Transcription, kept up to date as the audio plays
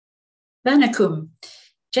Vanakkam.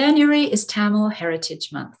 January is Tamil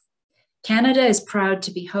Heritage Month. Canada is proud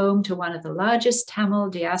to be home to one of the largest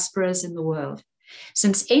Tamil diasporas in the world.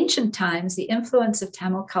 Since ancient times, the influence of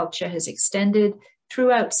Tamil culture has extended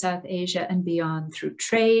throughout South Asia and beyond through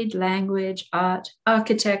trade, language, art,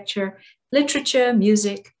 architecture, literature,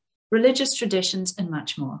 music, religious traditions, and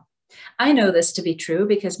much more. I know this to be true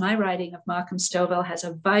because my riding of Markham Stouffville has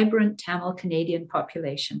a vibrant Tamil Canadian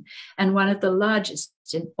population and one of the largest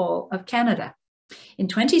in all of Canada. In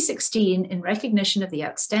 2016, in recognition of the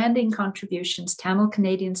outstanding contributions Tamil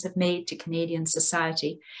Canadians have made to Canadian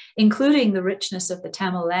society, including the richness of the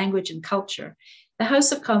Tamil language and culture, the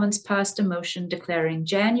House of Commons passed a motion declaring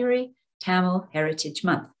January Tamil Heritage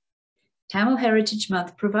Month. Tamil Heritage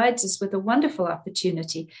Month provides us with a wonderful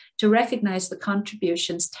opportunity to recognize the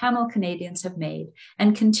contributions Tamil Canadians have made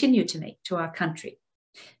and continue to make to our country.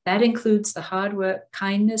 That includes the hard work,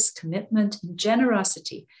 kindness, commitment, and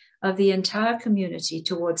generosity of the entire community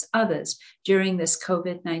towards others during this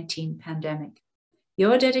COVID-19 pandemic.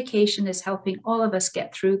 Your dedication is helping all of us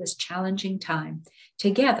get through this challenging time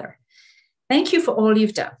together. Thank you for all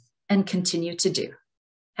you've done and continue to do.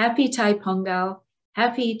 Happy Thai Pongal,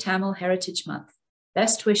 happy Tamil Heritage Month.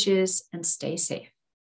 Best wishes and stay safe.